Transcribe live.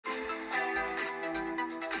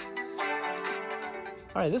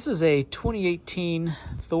All right, this is a 2018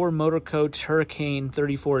 Thor Motorcoach Hurricane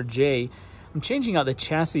 34J. I'm changing out the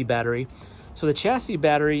chassis battery. So the chassis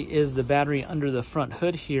battery is the battery under the front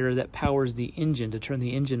hood here that powers the engine, to turn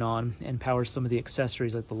the engine on, and powers some of the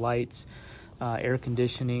accessories like the lights, air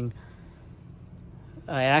conditioning.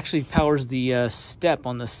 It actually powers the step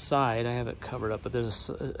on the side. I have it covered up, but there's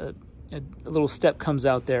a little step comes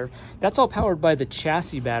out there. That's all powered by the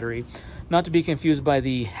chassis battery. Not to be confused by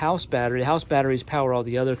the house battery. The house batteries power all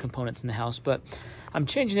the other components in the house, but I'm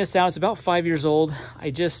changing this out. It's about 5 years old.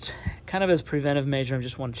 I just, kind of as a preventive measure, I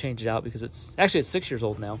just want to change it out because it's 6 years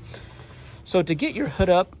old now. So to get your hood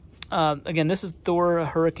up, again, this is Thor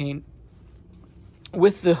Hurricane.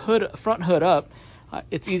 With the front hood up,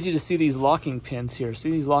 it's easy to see these locking pins here. See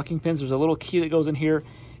these locking pins? There's a little key that goes in here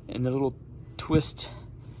and the little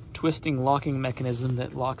twisting locking mechanism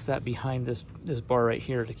that locks that behind this bar right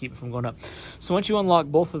here to keep it from going up. So once you unlock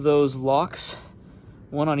both of those locks,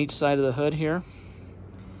 one on each side of the hood here,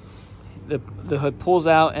 the hood pulls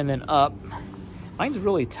out and then up. Mine's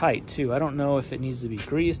really tight too. I don't know if it needs to be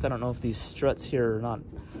greased. I don't know if these struts here are not,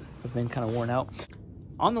 have been kind of worn out.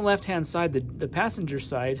 On the left hand side, the passenger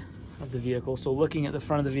side of the vehicle, so looking at the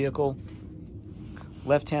front of the vehicle,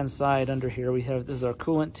 left hand side under here, we have, this is our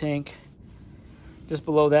coolant tank. Just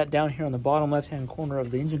below that, down here on the bottom left-hand corner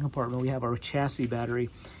of the engine compartment, we have our chassis battery.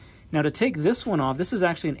 Now to take this one off, this is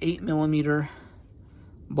actually an 8mm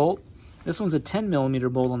bolt. This one's a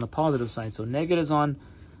 10mm bolt on the positive side. So negatives on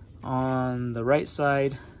the right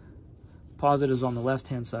side, positives on the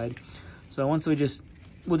left-hand side. So once we'll just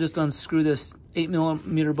unscrew this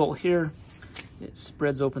 8mm bolt here, it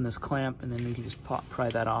spreads open this clamp, and then we can just pry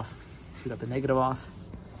that off. So we got the negative off.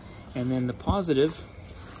 And then the positive,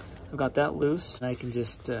 I've got that loose, and I can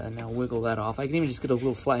just now wiggle that off. I can even just get a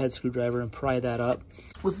little flathead screwdriver and pry that up.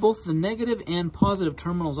 With both the negative and positive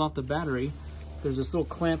terminals off the battery, there's this little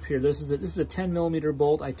clamp here. This is a 10mm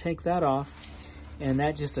bolt. I take that off, and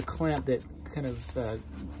that's just a clamp that kind of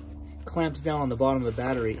clamps down on the bottom of the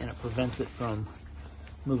battery, and it prevents it from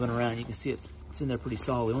moving around. You can see it's in there pretty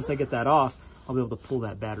solidly. Once I get that off, I'll be able to pull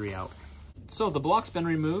that battery out. So the block's been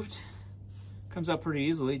removed. Comes out pretty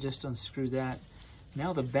easily. Just unscrew that.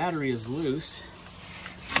 Now the battery is loose.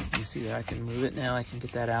 You see that I can move it now. I can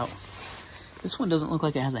get that out. This one doesn't look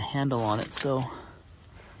like it has a handle on it, so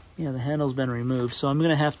yeah, the handle's been removed. So I'm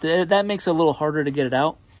gonna have to, that makes it a little harder to get it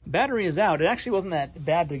out. Battery is out. It actually wasn't that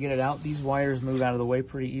bad to get it out. These wires move out of the way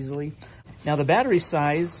pretty easily. Now the battery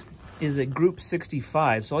size is a group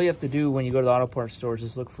 65. So all you have to do when you go to the auto parts store is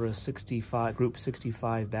just look for a group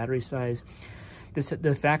 65 battery size.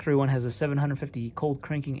 The factory one has a 750 cold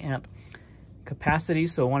cranking amp capacity,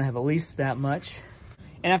 so I want to have at least that much.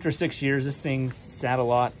 And after 6 years, this thing's sat a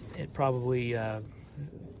lot. It probably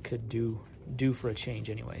could do for a change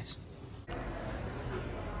anyways.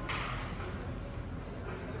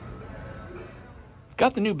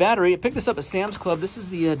 Got the new battery. I picked this up at Sam's Club. This is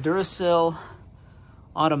the Duracell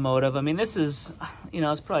Automotive. I mean, this is,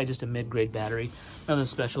 it's probably just a mid-grade battery, nothing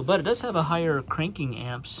special, but it does have a higher cranking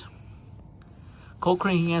amps. Cold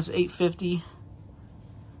cranking amps 850.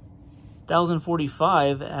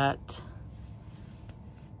 1045 at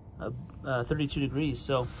 32 degrees.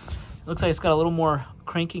 So it looks like it's got a little more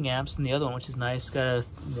cranking amps than the other one, which is nice. It's got a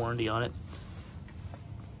warranty on it.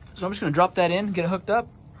 So I'm just going to drop that in, get it hooked up.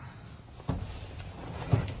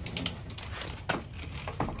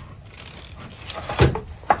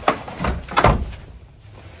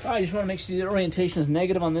 All right, you just want to make sure the orientation is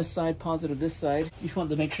negative on this side, positive this side. You just want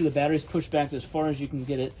to make sure the battery is pushed back as far as you can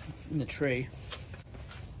get it in the tray.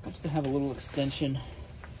 Helps to have a little extension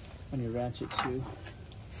on your ratchet too.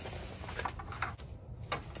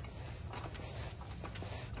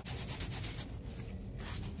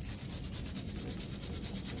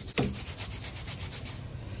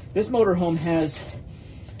 This motorhome has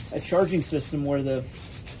a charging system where the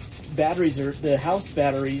batteries are, the house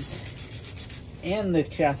batteries and the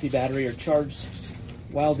chassis battery are charged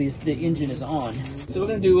while the engine is on. So we're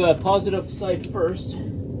going to do a positive side first.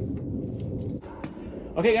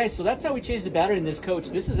 Okay guys, so that's how we changed the battery in this coach.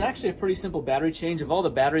 This is actually a pretty simple battery change. Of all the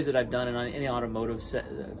batteries that I've done in any automotive set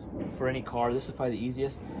for any car, this is probably the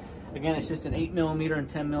easiest. Again, it's just an 8mm and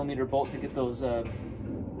 10mm bolt to get those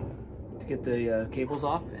cables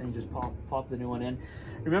off, and just pop the new one in.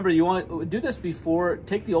 Remember, you want to do this before,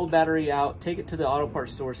 take the old battery out, take it to the auto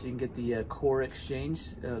parts store so you can get the core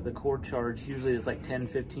exchange, the core charge. Usually it's like $10,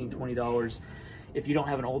 $15, $20. If you don't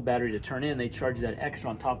have an old battery to turn in, they charge you that extra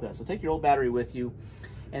on top of that. So take your old battery with you.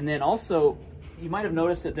 And then also, you might have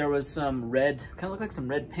noticed that there was some red, kind of looked like some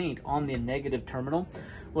red paint on the negative terminal.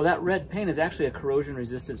 Well, that red paint is actually a corrosion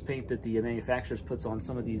resistance paint that the manufacturers puts on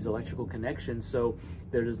some of these electrical connections, so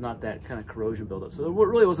there is not that kind of corrosion buildup. So there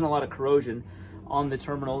really wasn't a lot of corrosion on the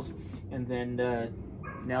terminals. And then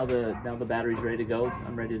now the battery's ready to go.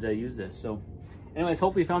 I'm ready to use this. So anyways,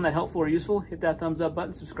 hopefully you found that helpful or useful. Hit that thumbs up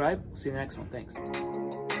button, subscribe. See you in the next one. Thanks.